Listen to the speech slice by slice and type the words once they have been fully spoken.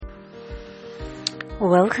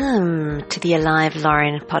Welcome to the Alive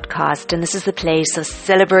Lauren podcast, and this is the place of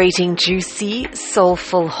celebrating juicy,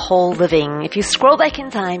 soulful, whole living. If you scroll back in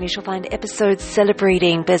time, you shall find episodes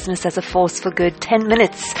celebrating business as a force for good, 10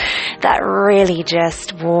 minutes that really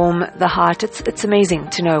just warm the heart. It's amazing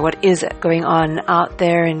to know what is going on out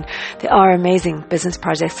there, and there are amazing business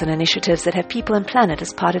projects and initiatives that have people and planet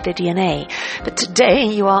as part of their DNA. But today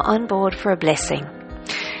you are on board for a blessing.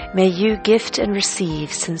 May you gift and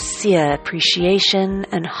receive sincere appreciation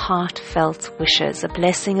and heartfelt wishes, a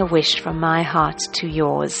blessing, a wish from my heart to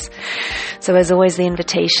yours. So as always, the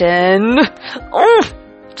invitation.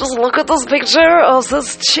 Just look at this picture of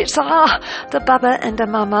this Cheetah, the Baba and the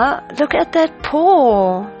Mama. Look at that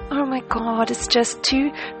paw. Oh my God, it's just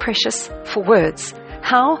too precious for words.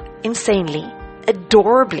 How insanely,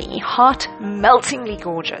 adorably, heart-meltingly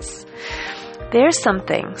gorgeous. There's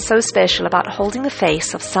something so special about holding the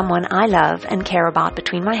face of someone I love and care about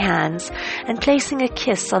between my hands and placing a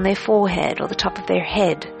kiss on their forehead or the top of their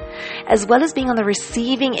head, as well as being on the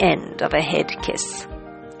receiving end of a head kiss.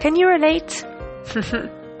 Can you relate?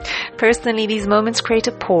 Personally, these moments create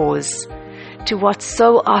a pause to what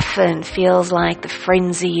so often feels like the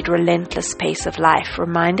frenzied, relentless pace of life,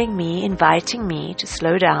 reminding me, inviting me to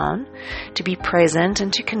slow down, to be present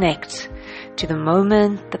and to connect to the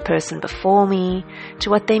moment, the person before me, to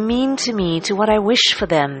what they mean to me, to what I wish for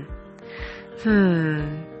them.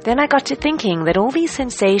 Then I got to thinking that all these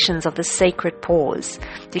sensations of the sacred pause,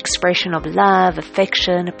 the expression of love,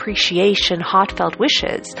 affection, appreciation, heartfelt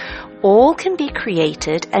wishes, all can be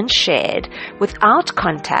created and shared without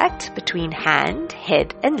contact between hand,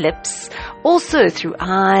 head, and lips, also through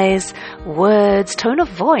eyes, words, tone of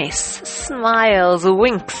voice, smiles,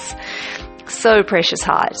 winks. So precious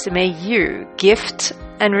heart, may you gift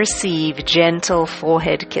and receive gentle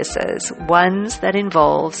forehead kisses, ones that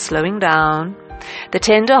involve slowing down, the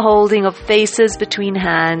tender holding of faces between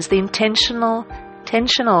hands, the intentional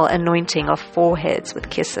anointing of foreheads with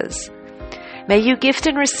kisses. May you gift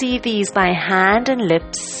and receive these by hand and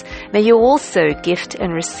lips. May you also gift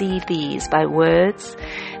and receive these by words,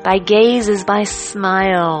 by gazes, by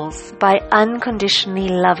smiles, by unconditionally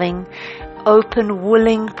loving, open,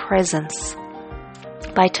 willing presence,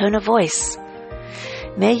 by tone of voice.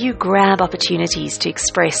 May you grab opportunities to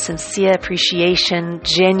express sincere appreciation,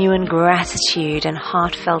 genuine gratitude, and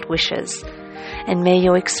heartfelt wishes. And may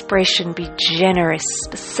your expression be generous,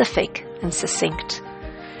 specific, and succinct.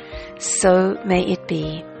 So may it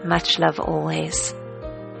be. Much love always.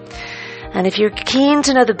 And if you're keen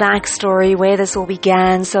to know the backstory, where this all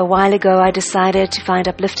began, so a while ago I decided to find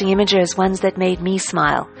uplifting images, ones that made me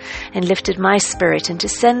smile and lifted my spirit, and to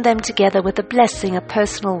send them together with a blessing, a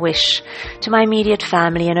personal wish to my immediate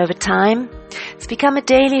family. And over time, it's become a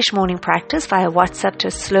daily-ish morning practice via WhatsApp to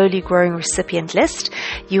a slowly growing recipient list.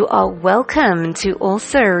 You are welcome to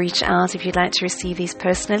also reach out if you'd like to receive these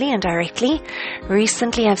personally and directly.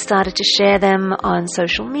 Recently, I've started to share them on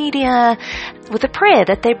social media with a prayer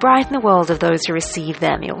that they brighten the world of those who receive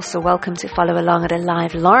them. You're also welcome to follow along at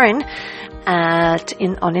Alive Lauren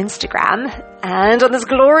on Instagram. And on this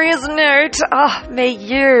glorious note, may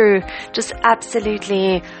you just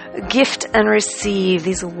absolutely gift and receive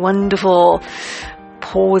these wonderful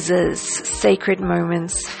pauses, sacred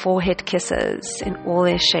moments, forehead kisses in all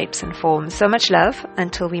their shapes and forms. So much love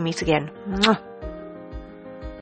until we meet again. Mwah.